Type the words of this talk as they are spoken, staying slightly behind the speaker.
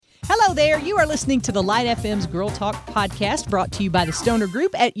Hello there. You are listening to the Light FM's Girl Talk podcast, brought to you by the Stoner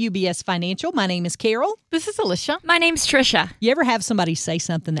Group at UBS Financial. My name is Carol. This is Alicia. My name's Tricia. You ever have somebody say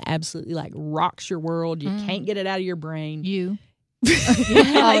something that absolutely rocks your world? You can't get it out of your brain. You.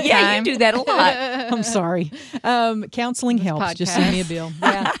 Yeah, you do that a lot. I'm sorry. Counseling helps. podcast. Just send me a bill.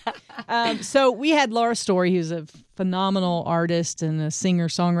 Yeah. So we had Laura Story, who's a phenomenal artist and a singer,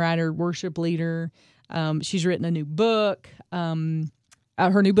 songwriter, worship leader. She's written a new book.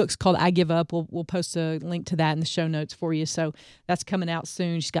 Her new book's called I Give Up. We'll post a link to that in the show notes for you. So that's coming out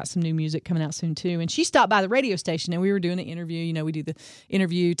soon. She's got some new music coming out soon too. And she stopped by the radio station and we were doing an interview. You know, we do the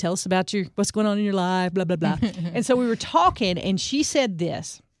interview. Tell us about what's going on in your life, blah, blah, blah. And so we were talking and she said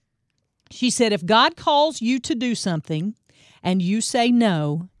this. She said, if God calls you to do something and you say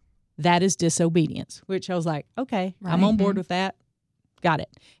no, that is disobedience, which I was like, okay, right. I'm on board with that. Got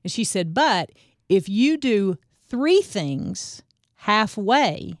it. And she said, but if you do 3 things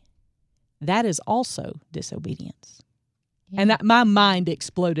halfway, that is also disobedience. Yeah. And my mind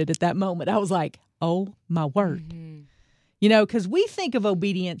exploded at that moment. I was like, oh, my word. Mm-hmm. You know, because we think of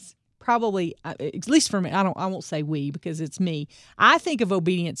obedience probably, at least for me, I won't say we because it's me. I think of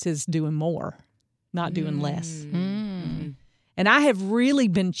obedience as doing more, not doing less. Mm-hmm. And I have really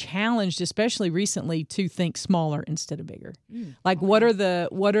been challenged, especially recently, to think smaller instead of bigger. What are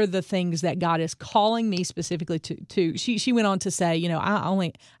the things that God is calling me specifically to? She went on to say, you know,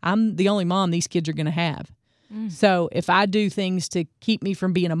 I'm the only mom these kids are going to have. So if I do things to keep me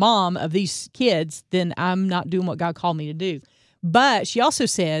from being a mom of these kids, then I'm not doing what God called me to do. But she also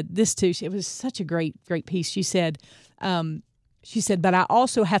said this too. It was such a great piece. She said, but I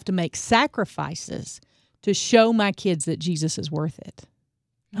also have to make sacrifices to show my kids that Jesus is worth it.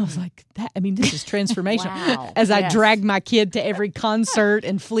 I was like, this is transformation. Wow. As I dragged my kid to every concert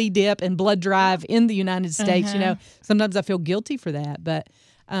and flea dip and blood drive in the United States, you know, sometimes I feel guilty for that. But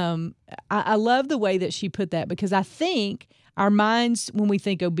I love the way that she put that because I think our minds, when we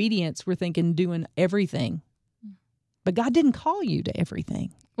think obedience, we're thinking doing everything. But God didn't call you to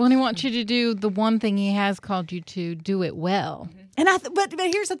everything. Well, and He wants you to do the one thing He has called you to, do it well. And but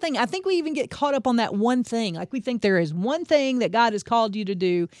here's the thing. I think we even get caught up on that one thing. Like we think there is one thing that God has called you to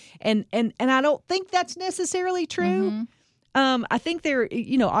do, and I don't think that's necessarily true. I think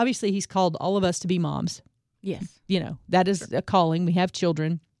obviously He's called all of us to be moms. Yes. You know, that is a calling. We have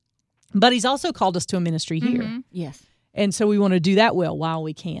children. But He's also called us to a ministry here. Yes. And so we want to do that well while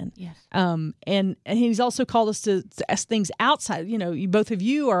we can. Yes. And He's also called us to as things outside. You know, both of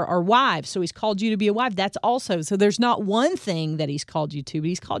you are wives, so He's called you to be a wife. That's also, so there's not one thing that He's called you to, but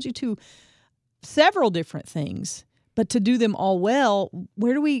He's called you to several different things. But to do them all well,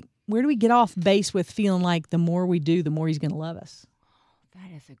 where do we get off base with feeling like the more we do, the more He's going to love us?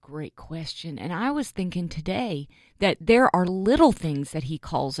 That is a great question. And I was thinking today that there are little things that He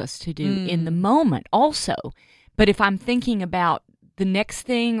calls us to do in the moment also. But if I'm thinking about the next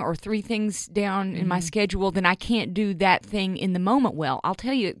thing or 3 things down in my schedule, then I can't do that thing in the moment well. I'll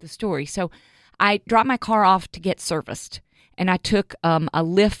tell you the story. So I dropped my car off to get serviced, and I took a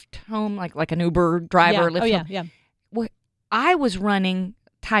Lyft home, like an Uber driver. Lyft home. Yeah. Well, I was running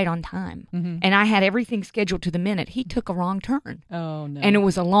tight on time, and I had everything scheduled to the minute. He took a wrong turn. Oh, no. And it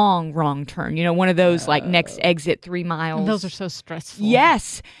was a long, wrong turn. You know, one of those like next exit 3 miles. And those are so stressful.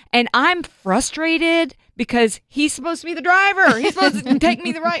 Yes. And I'm frustrated because he's supposed to be the driver. He's supposed to take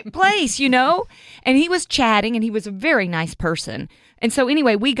me the right place, you know? And he was chatting, and he was a very nice person. And so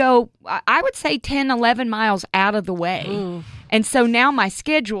anyway, we go, I would say 10, 11 miles out of the way. Ooh. And so now my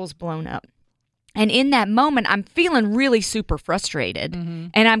schedule's blown up. And in that moment, I'm feeling really super frustrated.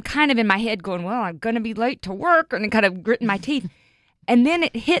 And I'm kind of in my head going, well, I'm going to be late to work, and kind of gritting my teeth. And then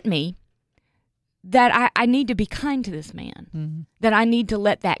it hit me that I need to be kind to this man, that I need to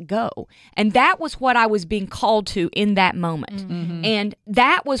let that go. And that was what I was being called to in that moment. And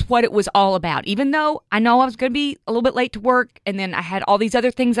that was what it was all about. Even though I know I was going to be a little bit late to work, and then I had all these other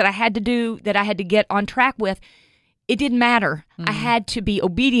things that I had to do that I had to get on track with, it didn't matter. I had to be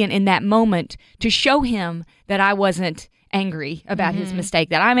obedient in that moment to show him that I wasn't angry about his mistake,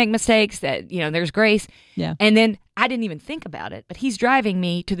 that I make mistakes, that, you know, there's grace. Yeah. And then I didn't even think about it, but he's driving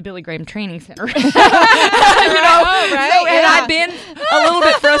me to the Billy Graham Training Center. you know, right? So had I been a little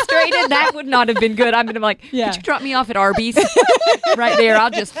bit frustrated, that would not have been good. I'm going to be like, could you drop me off at Arby's right there? I'll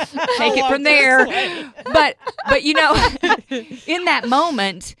just take it from there. But you know, in that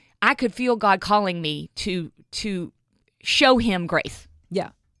moment, I could feel God calling me to show him grace. Yeah.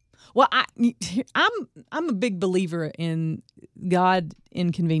 Well, I'm a big believer in God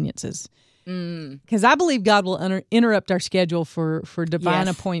inconveniences, because I believe God will interrupt our schedule for divine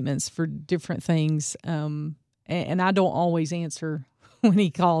appointments, for different things, and I don't always answer when he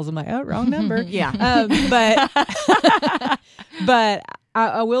calls. I'm like, oh, wrong number. Yeah. But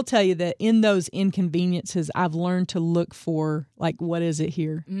I will tell you that in those inconveniences, I've learned to look for, like, what is it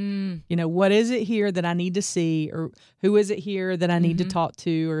here? What is it here that I need to see, or who is it here that I need to talk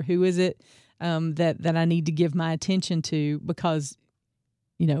to, or who is it that I need to give my attention to? Because,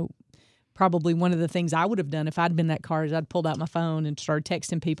 probably one of the things I would have done if I'd been in that car is I'd pulled out my phone and started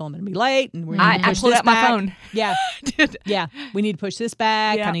texting people. I'm going to be late, and I pulled out my phone. Yeah, yeah. We need to push this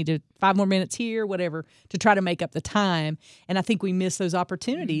back. I need 5 more minutes here, whatever, to try to make up the time. And I think we miss those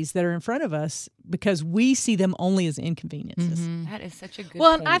opportunities that are in front of us because we see them only as inconveniences. That is such a good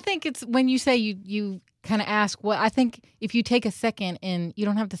Well, point. I think it's when you say you kind of ask what I think if you take a second and you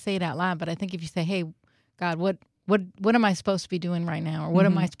don't have to say it out loud, but I think if you say, "Hey, God, what am I supposed to be doing right now, or what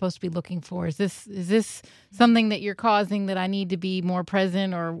am I supposed to be looking for? Is this something that you're causing that I need to be more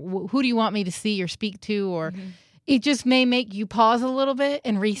present, or who do you want me to see or speak to, or it just may make you pause a little bit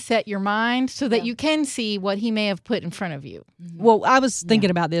and reset your mind so that you can see what he may have put in front of you." Well, I was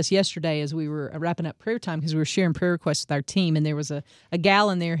thinking about this yesterday as we were wrapping up prayer time because we were sharing prayer requests with our team, and there was a gal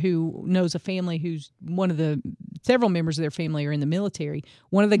in there who knows a family who's several members of their family are in the military.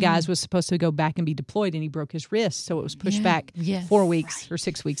 One of the guys was supposed to go back and be deployed, and he broke his wrist, so it was pushed back 4 weeks or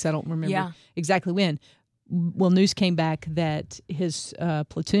 6 weeks. I don't remember exactly when. Well, news came back that his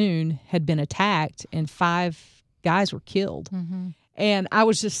platoon had been attacked, and 5 guys were killed. And I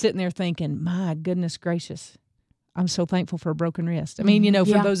was just sitting there thinking, my goodness gracious, I'm so thankful for a broken wrist. I mean,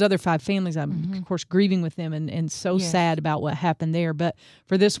 for those other 5 families, I'm, of course, grieving with them and so sad about what happened there. But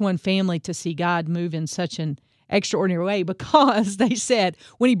for this one family to see God move in such an extraordinary way, because they said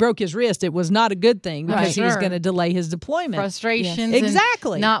when he broke his wrist, it was not a good thing because he was going to delay his deployment. Frustrations.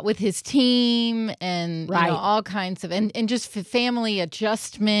 Exactly. Not with his team and all kinds of, and just family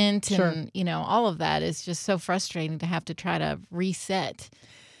adjustment and, all of that is just so frustrating to have to try to reset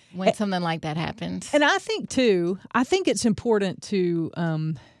when something like that happens. And I think it's important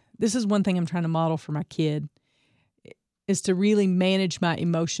to, this is one thing I'm trying to model for my kid, is to really manage my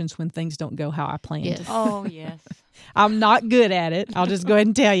emotions when things don't go how I planned. Yes. Oh, yes. I'm not good at it. I'll just go ahead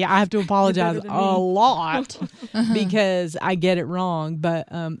and tell you. I have to apologize a lot because I get it wrong. But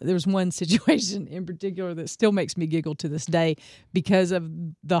there was one situation in particular that still makes me giggle to this day because of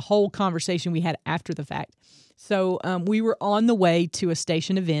the whole conversation we had after the fact. So we were on the way to a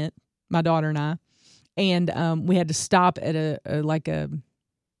station event, my daughter and I, and we had to stop at a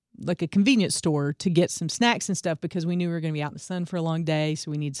convenience store to get some snacks and stuff because we knew we were going to be out in the sun for a long day, so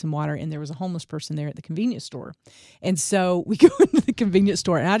we needed some water, and there was a homeless person there at the convenience store. And so we go into the convenience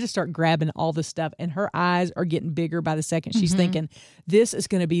store, and I just start grabbing all this stuff, and her eyes are getting bigger by the second. She's thinking, this is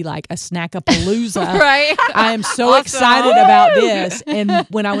going to be like a snack-a-palooza. Right. I am so excited about this. And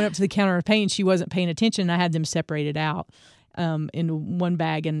when I went up to the counter of paying, she wasn't paying attention, and I had them separated out in one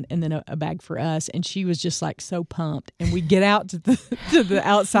bag and then a bag for us, and she was just like so pumped. And we get out to the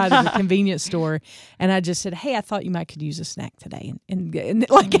outside of the convenience store, and I just said, "Hey, I thought you might could use a snack today," and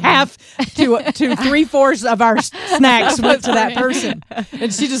like half to 3/4 of our snacks went to that person,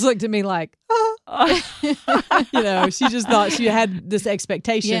 and she just looked at me like, she just thought she had this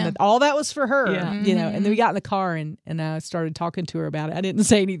expectation that all that was for her, and then we got in the car and I started talking to her about it. I didn't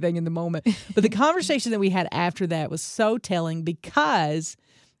say anything in the moment, but the conversation that we had after that was so telling because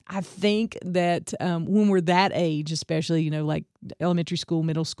I think that when we're that age, especially, like elementary school,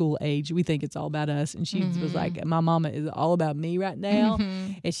 middle school age, we think it's all about us. And she was like, my mama is all about me right now.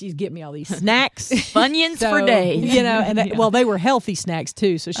 And she's getting me all these snacks. Funyuns for days. And well, they were healthy snacks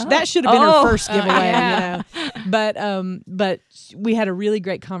too. So that should have been her first giveaway, But we had a really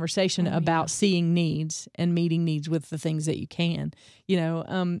great conversation about seeing needs and meeting needs with the things that you can,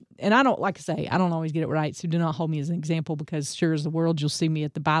 and I don't, like I say, I don't always get it right. So do not hold me as an example because sure as the world, you'll see me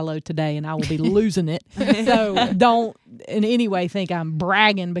at the buy-low today and I will be losing it. So don't in any way think I'm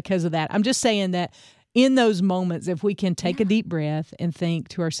bragging because of that. I'm just saying that in those moments, if we can take a deep breath and think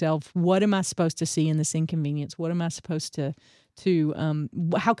to ourselves, what am I supposed to see in this inconvenience? What am I supposed to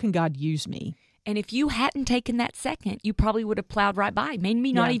how can God use me? And if you hadn't taken that second, you probably would have plowed right by, made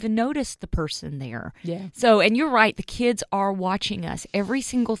me not even notice the person there. Yeah. So, and you're right, the kids are watching us. Every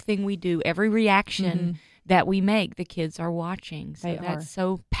single thing we do, every reaction that we make, the kids are watching. So that's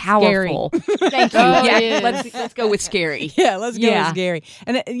so powerful. Thank you. Let's go with scary. Yeah, let's go with scary.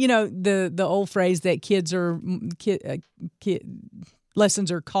 And the old phrase that kids are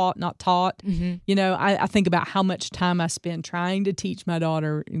lessons are caught, not taught. I think about how much time I spend trying to teach my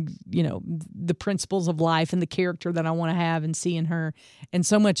daughter, the principles of life and the character that I want to have and see in her. And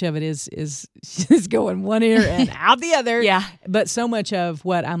so much of it is she's going one ear and out the other. Yeah. But so much of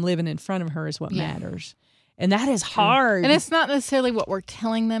what I'm living in front of her is what matters. And that is hard. And it's not necessarily what we're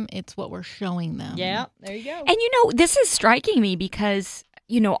telling them, it's what we're showing them. Yeah, there you go. And this is striking me because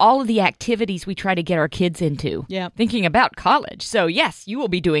all of the activities we try to get our kids into. Yeah. Thinking about college. So, yes, you will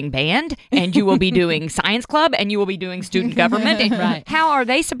be doing band, and you will be doing science club, and you will be doing student government. And Right. how are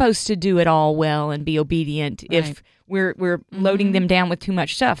they supposed to do it all well and be obedient if we're loading them down with too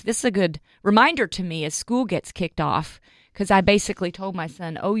much stuff? This is a good reminder to me as school gets kicked off, because I basically told my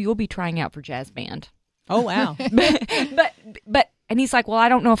son, you'll be trying out for jazz band. Oh, wow. But and he's like, well, I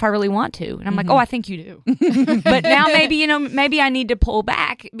don't know if I really want to. And I'm like, I think you do. But now maybe I need to pull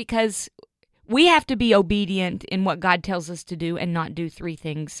back, because we have to be obedient in what God tells us to do and not do 3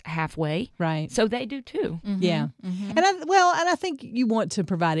 things halfway. Right. So they do too. Mm-hmm. Yeah. Mm-hmm. And I think you want to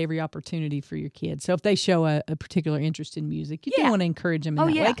provide every opportunity for your kids. So if they show a particular interest in music, you do want to encourage them in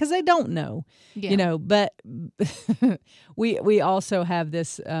that way, because they don't know, but we also have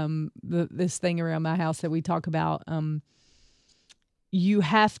this this thing around my house that we talk about. You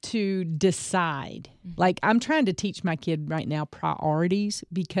have to decide. Like, I'm trying to teach my kid right now priorities,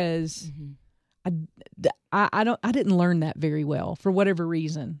 because I didn't learn that very well for whatever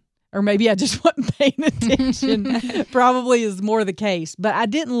reason. Or maybe I just wasn't paying attention. Probably is more the case. But I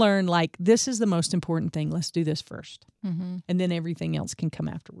didn't learn, like, this is the most important thing. Let's do this first. And then everything else can come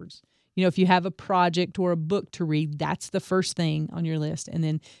afterwards. If you have a project or a book to read, that's the first thing on your list. And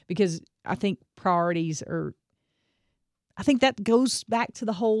then, because I think priorities I think that goes back to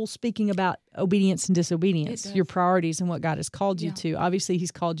the whole speaking about obedience and disobedience, your priorities and what God has called you to. Obviously,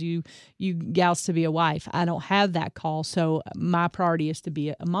 He's called you gals to be a wife. I don't have that call, so my priority is to be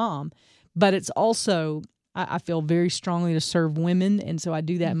a mom. But it's also, I feel very strongly to serve women, and so I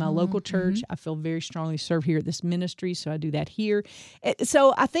do that in my local church. I feel very strongly to serve here at this ministry, so I do that here.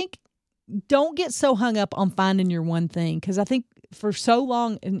 So I think, don't get so hung up on finding your one thing, because I think for so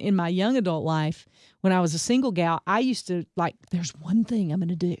long in my young adult life, when I was a single gal, I used to there's one thing I'm going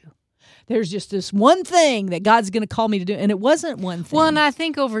to do. There's just this one thing that God's going to call me to do, and it wasn't one thing. Well, and I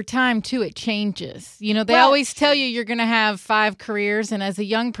think over time, too, it changes. They always tell you you're going to have 5 careers, and as a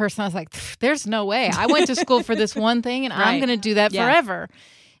young person, I was like, there's no way. I went to school for this one thing, and I'm going to do that forever.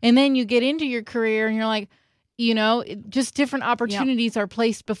 And then you get into your career, and you're like, just different opportunities are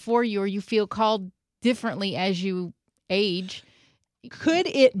placed before you, or you feel called differently as you age. Could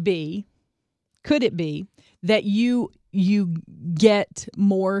it be that you get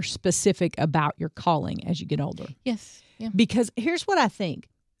more specific about your calling as you get older? Yes. Yeah. Because here's what I think.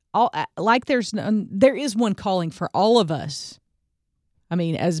 There is one calling for all of us. I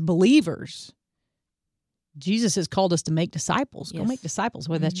mean, as believers, Jesus has called us to make disciples. Go make disciples,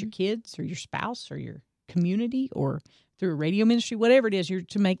 whether that's your kids or your spouse or your community or through a radio ministry, whatever it is, you're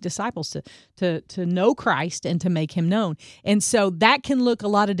to make disciples, to know Christ and to make Him known. And so that can look a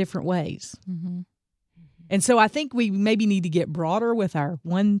lot of different ways. And so I think we maybe need to get broader with our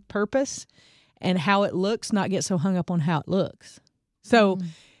one purpose and how it looks, not get so hung up on how it looks. So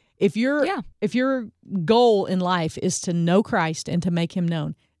if your goal in life is to know Christ and to make Him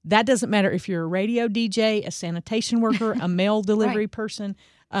known, that doesn't matter if you're a radio DJ, a sanitation worker, a mail delivery person,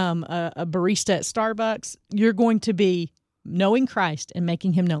 a barista at Starbucks. You're going to be knowing Christ and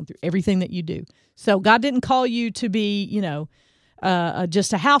making Him known through everything that you do. So God didn't call you to be,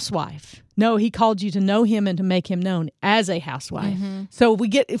 just a housewife. No, He called you to know Him and to make Him known as a housewife. So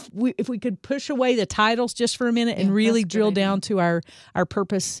if we could push away the titles just for a minute and really drill down to our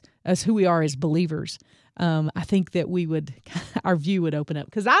purpose as who we are as believers, I think that our view would open up.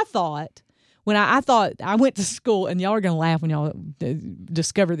 Because I thought, when I went to school, and y'all are going to laugh when y'all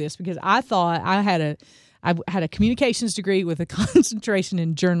discover this, because I thought I had a communications degree with a concentration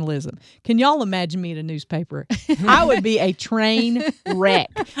in journalism. Can y'all imagine me at a newspaper? I would be a train wreck,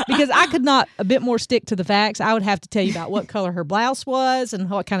 because I could not a bit more stick to the facts. I would have to tell you about what color her blouse was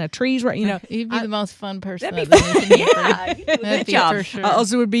and what kind of trees were. You'd be the most fun person. That'd be That'd be for sure. I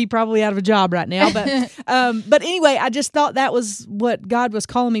also would be probably out of a job right now. But anyway, I just thought that was what God was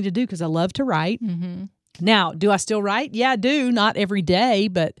calling me to do, because I love to write. Now, do I still write? Yeah, I do. Not every day,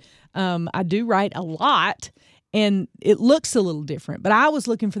 but I do write a lot, and it looks a little different. But I was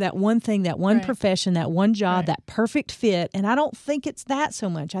looking for that one thing, that one profession, that one job, that perfect fit. And I don't think it's that so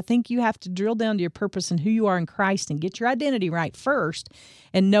much. I think you have to drill down to your purpose and who you are in Christ and get your identity right first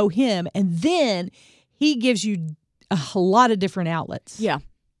and know Him. And then He gives you a lot of different outlets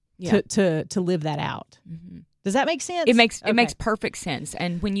to live that out. Does that make sense? It makes perfect sense.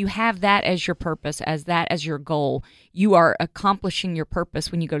 And when you have that as your purpose, as your goal, you are accomplishing your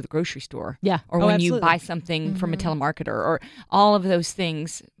purpose when you go to the grocery store. Yeah. Or when you buy something from a telemarketer, or all of those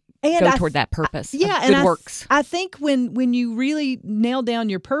things And go toward that purpose. Yeah, good and works. I think when you really nail down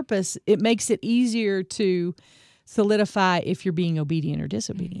your purpose, it makes it easier to solidify if you're being obedient or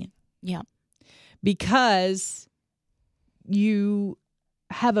disobedient. Yeah. Because you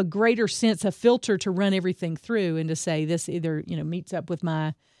have a greater sense of filter to run everything through and to say this either, meets up with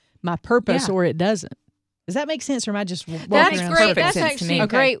my purpose or it doesn't. Does that make sense, or am I just walking That's around great. circles? That's sense to actually me.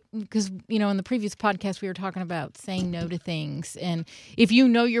 great because, in the previous podcast, we were talking about saying no to things. And if you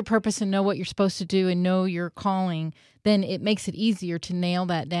know your purpose and know what you're supposed to do and know your calling, then it makes it easier to nail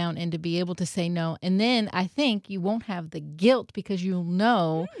that down and to be able to say no. And then I think you won't have the guilt because you'll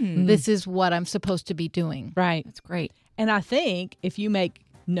know this is what I'm supposed to be doing. Right. That's great. And I think if you make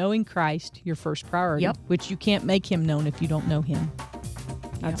knowing Christ your first priority, which you can't make him known if you don't know him,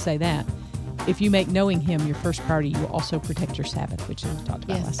 I'd say that. If you make knowing him your first priority, you will also protect your Sabbath, which we talked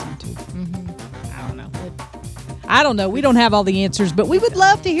about last time too. Mm-hmm. I don't know. We don't have all the answers, but we would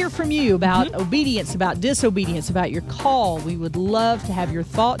love to hear from you about obedience, about disobedience, about your call. We would love to have your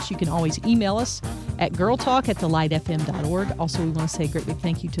thoughts. You can always email us at girltalk@thelightfm.org. Also, we want to say a great big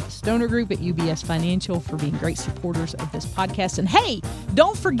thank you to the Stoner Group at UBS Financial for being great supporters of this podcast. And hey,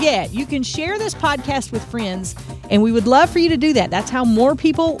 don't forget, you can share this podcast with friends, and we would love for you to do that. That's how more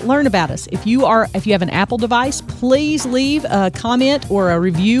people learn about us. If you have an Apple device, please leave a comment or a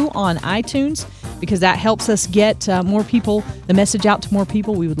review on iTunes, because that helps us get the message out to more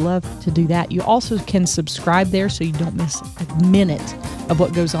people. We would love to do that. You also can subscribe there so you don't miss a minute of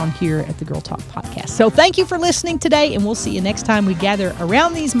what goes on here at the Girl Talk Podcast. So thank you for listening today, and we'll see you next time we gather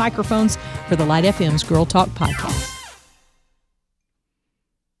around these microphones for the Light FM's Girl Talk Podcast.